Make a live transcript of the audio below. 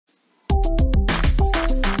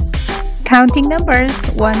Counting numbers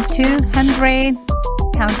 1 to 100.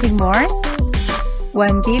 Counting more.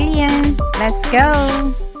 1 billion. Let's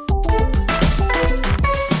go.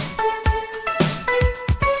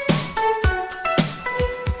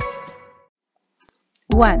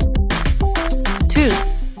 One, 2,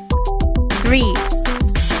 3,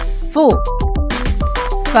 4,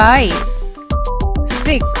 5,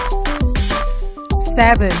 6,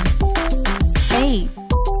 7, 8,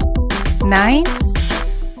 9,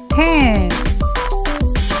 10.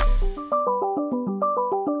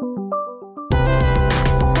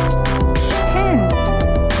 10.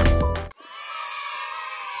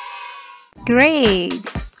 Great.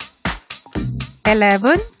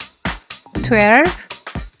 11, 12,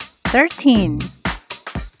 13,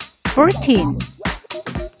 14,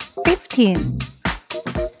 15,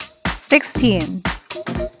 16,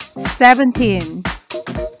 17,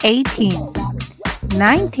 18,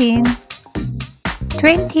 19,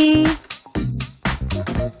 20,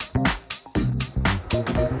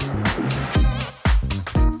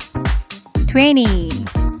 20.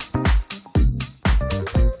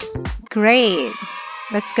 Great.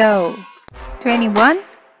 Let's go. 21,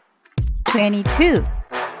 22,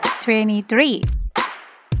 23,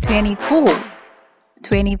 24,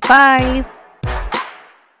 25,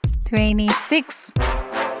 26,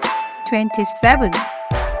 27,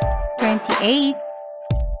 28,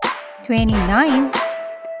 29,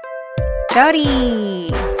 30.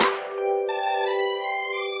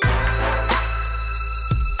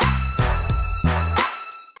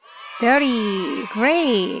 30.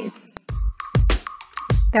 Great.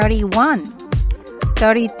 31,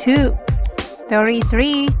 32,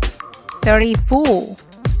 33, 34,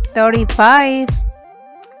 35,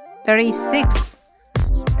 36,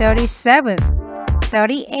 37,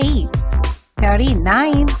 38,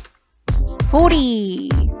 39, 40.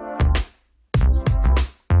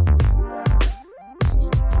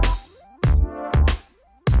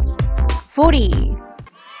 40.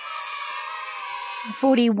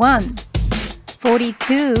 41,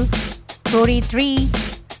 42, 43,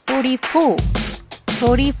 44,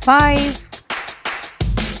 45,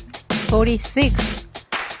 46,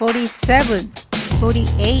 47,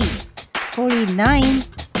 48, 49,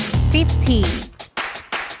 50.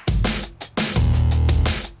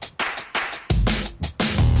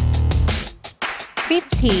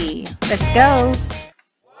 50. Let's go.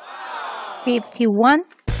 51,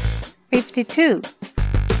 52,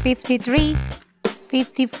 53,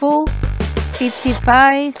 54,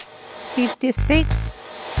 55, 56,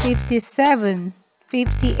 57,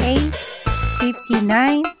 58,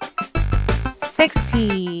 59,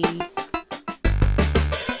 60.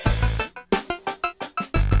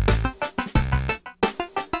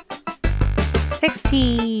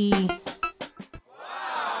 60.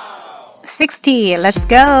 60. Let's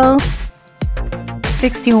go.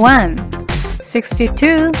 61,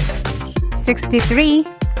 62, 63,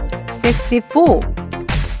 64,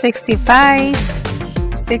 65,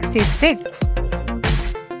 66,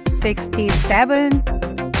 67,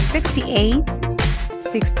 68,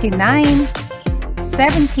 69,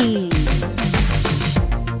 70.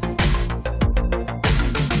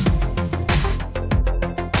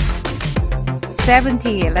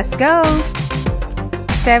 70. Let's go.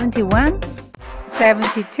 71,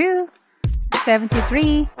 72,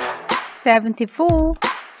 73, 74,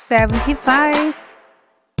 75,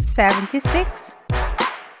 76,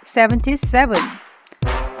 77,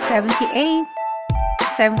 78,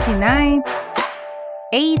 79,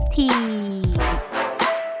 80.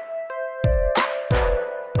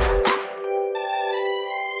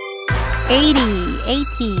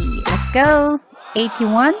 80. Let's go.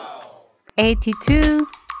 81, 82,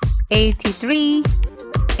 83,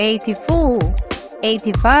 84,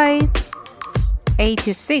 85,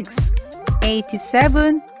 86,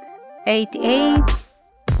 87, 88,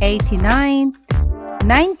 89,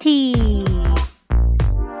 90.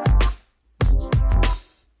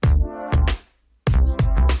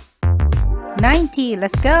 90.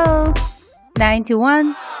 Let's go.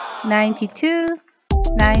 91, 92,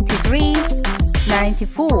 93,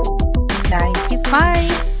 94,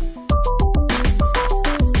 95,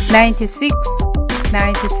 96,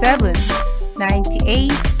 97,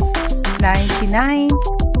 98, 99,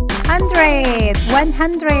 100.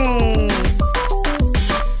 100.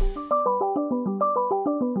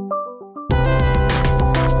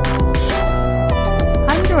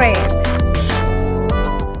 100.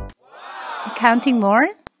 Counting more.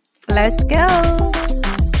 Let's go.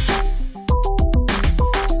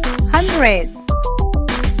 100,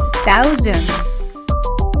 1,000,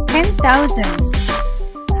 10,000,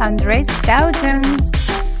 100,000,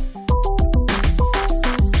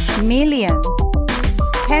 million,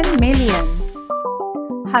 10 million,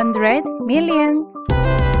 100 million,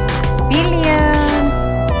 billion.